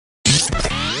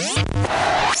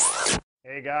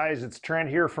Hey guys, it's Trent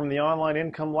here from the Online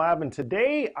Income Lab, and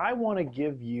today I want to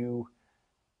give you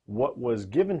what was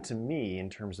given to me in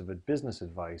terms of a business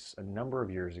advice a number of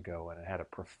years ago, and it had a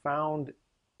profound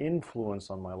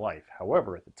influence on my life.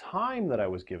 However, at the time that I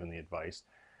was given the advice,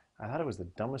 I thought it was the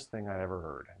dumbest thing I'd ever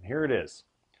heard. And here it is.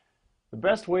 The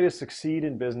best way to succeed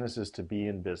in business is to be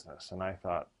in business. And I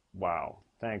thought, wow,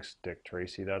 thanks, Dick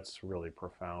Tracy. That's really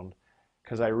profound,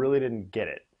 because I really didn't get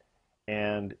it.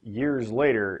 And years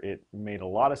later, it made a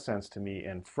lot of sense to me.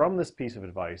 And from this piece of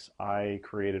advice, I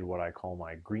created what I call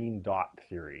my green dot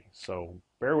theory. So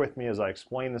bear with me as I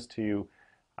explain this to you,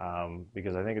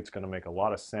 because I think it's going to make a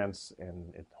lot of sense,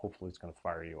 and hopefully it's going to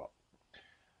fire you up.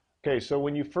 Okay, so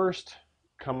when you first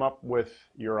come up with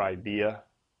your idea,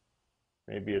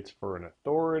 maybe it's for an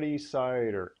authority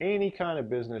site or any kind of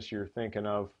business you're thinking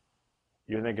of,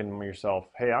 you're thinking to yourself,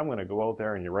 hey, I'm going to go out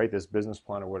there, and you write this business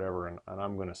plan or whatever, and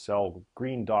I'm going to sell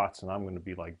green dots, and I'm going to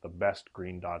be like the best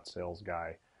green dot sales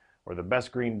guy, or the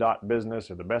best green dot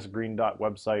business, or the best green dot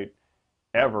website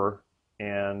ever,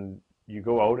 and you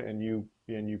go out and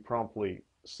you promptly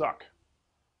suck.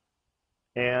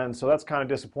 And so that's kind of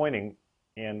disappointing.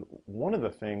 And one of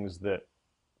the things that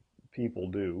people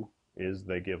do is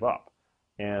they give up.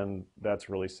 And that's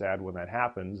really sad when that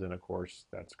happens, and of course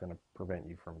that's going to prevent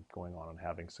you from going on and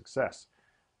having success.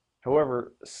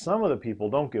 However, some of the people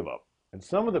don't give up, and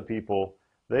some of the people,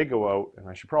 they go out, and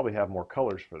I should probably have more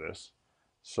colors for this,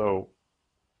 so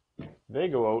they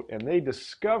go out and they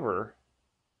discover,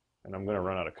 and I'm going to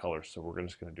run out of colors, so we're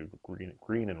just going to do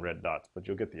green and red dots, but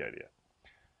you'll get the idea.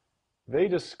 They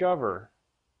discover,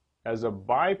 as a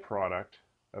byproduct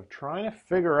of trying to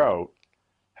figure out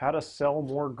how to sell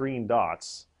more green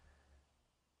dots,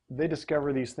 they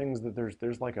discover these things that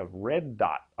there's like a red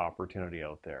dot opportunity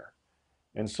out there.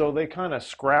 And so they kind of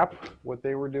scrap what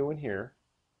they were doing here,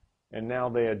 and now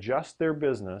they adjust their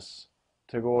business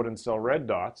to go out and sell red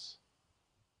dots,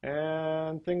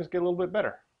 and things get a little bit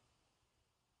better.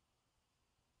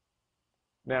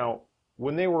 Now,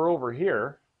 when they were over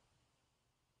here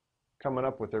coming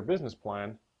up with their business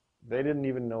plan, they didn't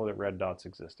even know that red dots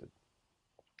existed.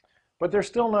 But they're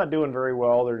still not doing very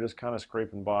well. They're just kind of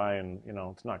scraping by, and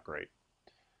it's not great.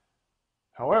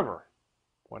 However,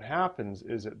 what happens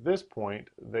is at this point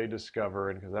they discover,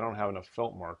 and because I don't have enough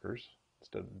felt markers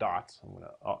instead of dots,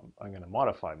 I'm gonna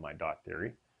modify my dot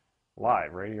theory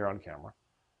live right here on camera.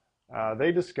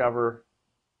 They discover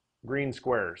green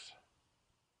squares,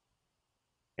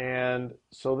 and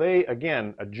so they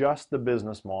again adjust the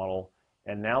business model,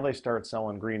 and now they start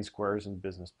selling green squares, and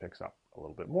business picks up a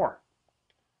little bit more.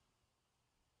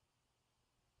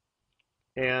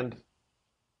 And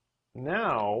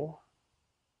now,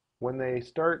 when they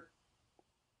start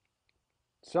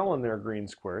selling their green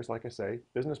squares, like I say,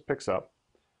 business picks up,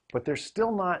 but they're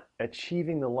still not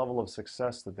achieving the level of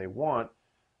success that they want.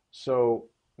 So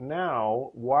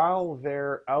now, while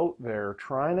they're out there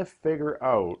trying to figure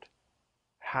out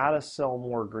how to sell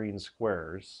more green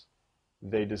squares,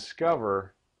 they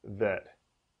discover that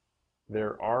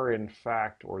there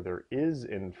is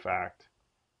in fact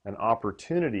an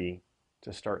opportunity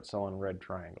to start selling red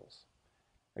triangles.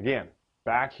 Again,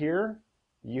 back here,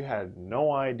 you had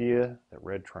no idea that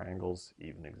red triangles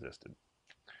even existed.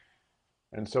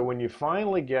 And so when you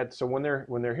finally when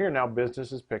they're here now,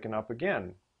 business is picking up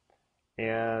again.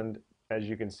 And as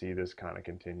you can see, this kind of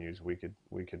continues. We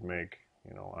could make,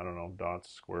 I don't know,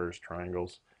 dots, squares,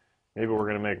 triangles. Maybe we're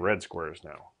going to make red squares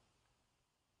now.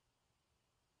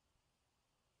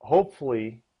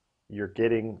 Hopefully, you're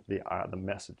getting the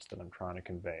message that I'm trying to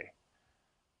convey.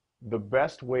 The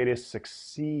best way to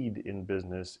succeed in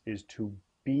business is to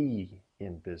be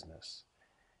in business.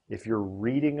 If you're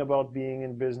reading about being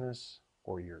in business,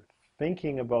 or you're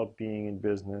thinking about being in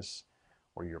business,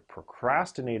 or you're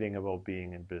procrastinating about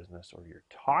being in business, or you're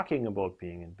talking about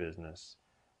being in business,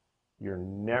 you're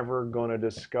never going to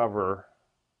discover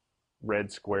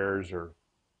red squares or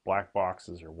black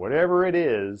boxes or whatever it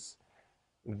is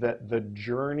that the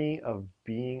journey of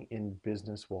being in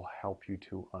business will help you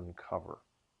to uncover.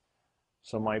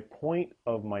 So my point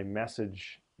of my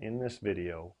message in this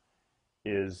video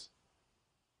is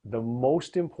the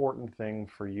most important thing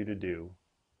for you to do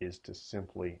is to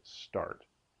simply start.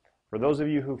 For those of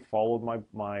you who followed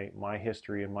my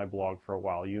history and my blog for a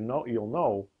while, you'll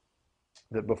know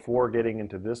that before getting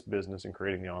into this business and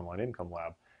creating the Online Income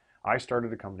Lab, I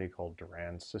started a company called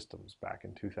Duran Systems back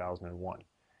in 2001.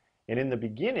 And in the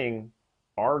beginning,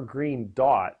 our green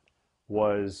dot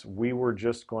was we were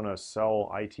just going to sell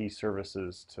IT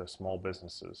services to small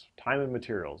businesses. Time and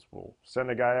materials. We'll send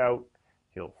a guy out,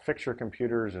 he'll fix your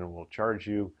computers, and we'll charge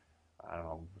you, I don't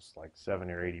know, it's like $70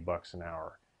 or $80 an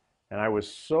hour. And I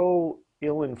was so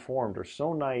ill-informed or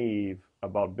so naive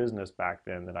about business back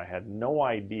then that I had no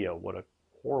idea what a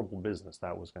horrible business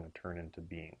that was going to turn into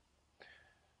being.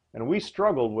 And we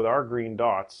struggled with our green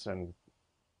dots, and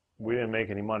we didn't make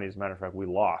any money. As a matter of fact, we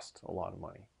lost a lot of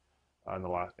money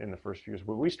in the first few years.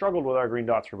 But we struggled with our green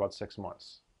dots for about 6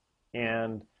 months.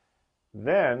 And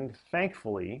then,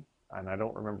 thankfully, and I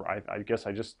don't remember, I guess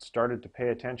I just started to pay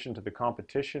attention to the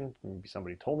competition. Maybe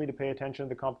somebody told me to pay attention to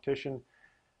the competition.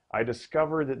 I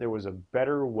discovered that there was a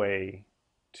better way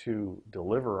to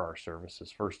deliver our services,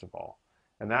 first of all.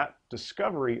 And that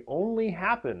discovery only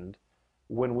happened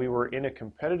when we were in a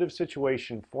competitive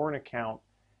situation for an account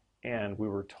and we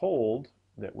were told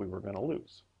that we were going to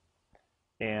lose.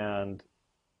 And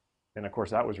of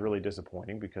course that was really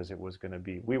disappointing because it was going to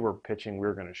be, we were pitching, we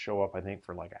were going to show up, I think,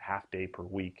 for like a half day per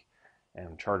week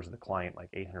and charge the client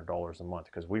like $800 a month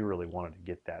because we really wanted to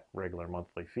get that regular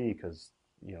monthly fee because,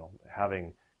 you know,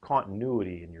 having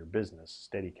continuity in your business,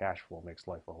 steady cash flow, makes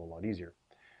life a whole lot easier.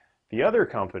 The other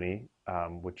company,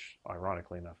 which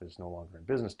ironically enough is no longer in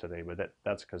business today, but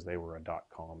that's because they were a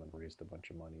 .com and raised a bunch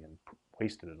of money and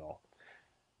wasted it all.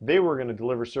 They were going to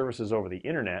deliver services over the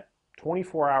internet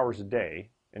 24 hours a day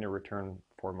in a return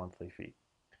for a monthly fee.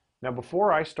 Now,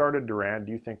 before I started Duran,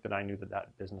 do you think that I knew that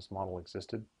that business model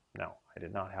existed? No, I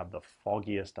did not have the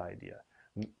foggiest idea.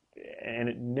 And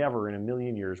it never in a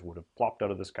million years would have plopped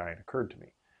out of the sky and occurred to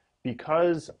me.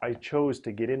 Because I chose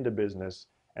to get into business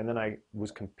and then I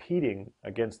was competing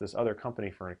against this other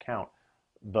company for an account,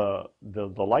 the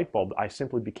light bulb, I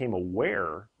simply became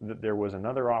aware that there was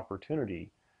another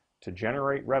opportunity to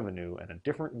generate revenue and a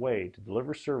different way to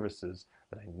deliver services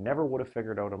that I never would have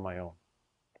figured out on my own.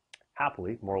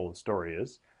 Happily, moral of the story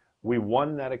is, we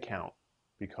won that account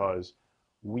because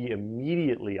we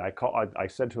immediately, I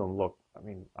said to him, look, I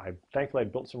mean, thankfully I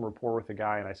built some rapport with the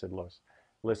guy and I said,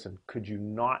 listen, could you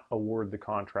not award the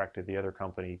contract to the other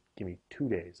company? Give me 2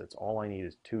 days. That's all I need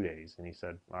is 2 days. And he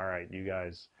said, all right, you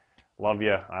guys, love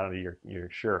you. I don't know, you're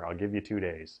sure. I'll give you 2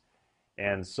 days.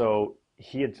 And so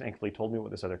he had thankfully told me what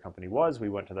this other company was. We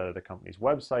went to that other company's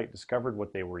website, discovered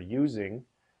what they were using,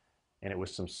 and it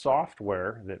was some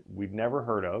software that we'd never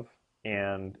heard of,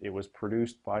 and it was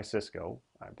produced by Cisco.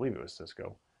 I believe it was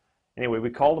Cisco. Anyway,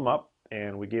 we called them up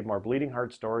and we gave them our bleeding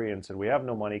heart story and said, we have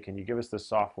no money, can you give us this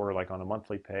software like on a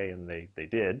monthly pay? And they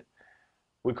did.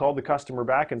 We called the customer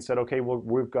back and said, okay, well,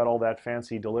 we've got all that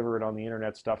fancy deliver it on the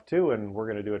internet stuff too, and we're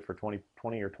going to do it for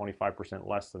 20 or 25%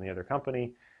 less than the other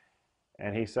company.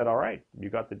 And he said, all right, you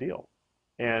got the deal.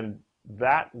 And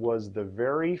that was the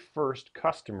very first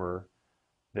customer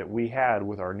that we had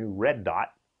with our new red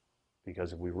dot,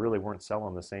 because we really weren't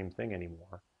selling the same thing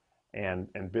anymore. And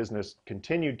business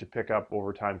continued to pick up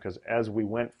over time because as we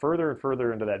went further and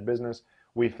further into that business,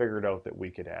 we figured out that we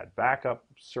could add backup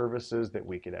services, that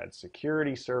we could add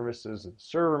security services and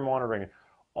server monitoring,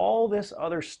 all this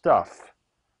other stuff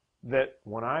that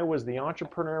when I was the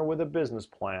entrepreneur with a business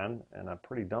plan, and a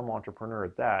pretty dumb entrepreneur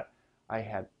at that, I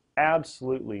had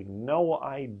absolutely no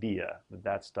idea that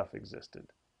that stuff existed.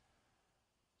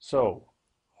 So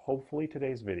hopefully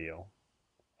today's video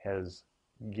has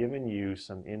given you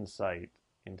some insight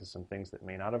into some things that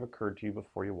may not have occurred to you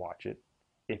before you watch it.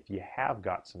 If you have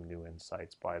got some new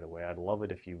insights, by the way, I'd love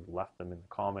it if you left them in the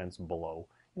comments below,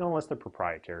 unless they're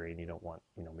proprietary and you don't want,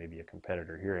 maybe a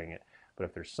competitor hearing it. But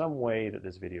if there's some way that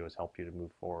this video has helped you to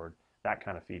move forward, that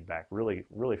kind of feedback really,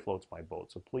 really floats my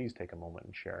boat. So please take a moment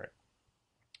and share it.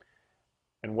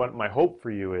 And what my hope for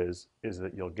you is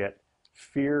that you'll get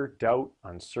fear, doubt,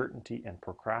 uncertainty, and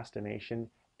procrastination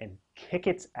and kick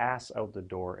its ass out the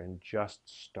door and just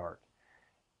start.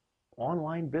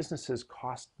 Online businesses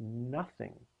cost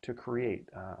nothing to create.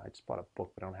 I just bought a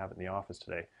book, but I don't have it in the office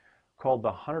today, called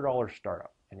The $100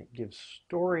 Startup. And it gives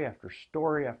story after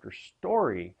story after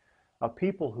story of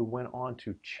people who went on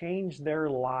to change their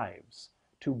lives,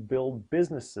 to build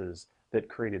businesses that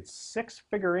created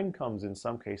six-figure incomes in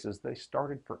some cases. They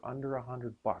started for under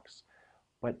 $100,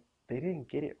 but they didn't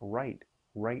get it right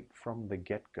from the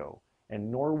get-go. And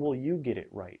nor will you get it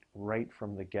right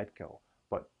from the get-go.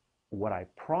 But what I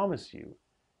promise you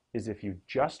is if you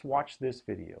just watch this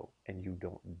video and you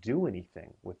don't do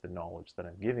anything with the knowledge that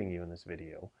I'm giving you in this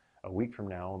video, a week from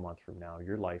now, a month from now,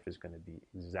 your life is going to be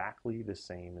exactly the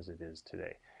same as it is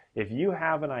today. If you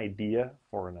have an idea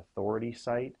for an authority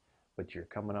site, but you're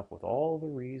coming up with all the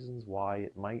reasons why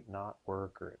it might not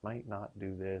work, or it might not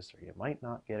do this, or you might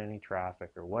not get any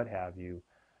traffic, or what have you,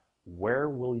 where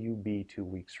will you be 2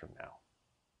 weeks from now?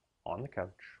 On the couch,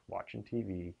 watching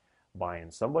TV,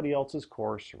 buying somebody else's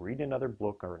course, reading another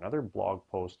book or another blog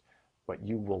post, but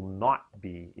you will not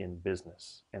be in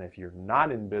business. And if you're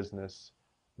not in business,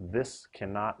 this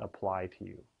cannot apply to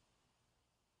you.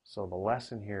 So the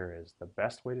lesson here is the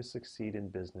best way to succeed in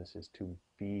business is to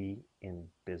be in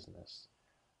business.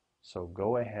 So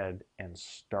go ahead and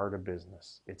start a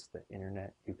business. It's the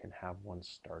internet. You can have one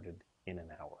started in an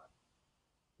hour.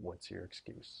 What's your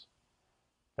excuse?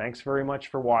 Thanks very much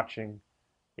for watching.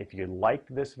 If you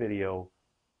liked this video,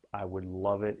 I would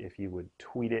love it if you would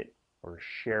tweet it or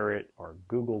share it or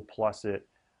Google Plus it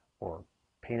or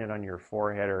paint it on your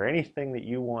forehead or anything that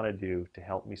you want to do to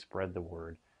help me spread the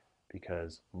word,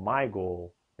 because my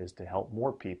goal is to help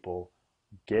more people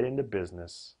get into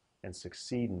business and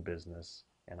succeed in business,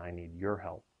 and I need your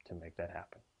help to make that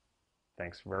happen.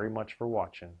 Thanks very much for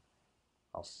watching.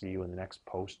 I'll see you in the next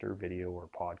post or video or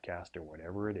podcast or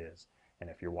whatever it is. And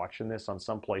if you're watching this on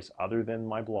someplace other than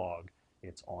my blog,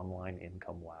 it's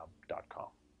onlineincomelab.com.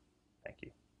 Thank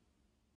you.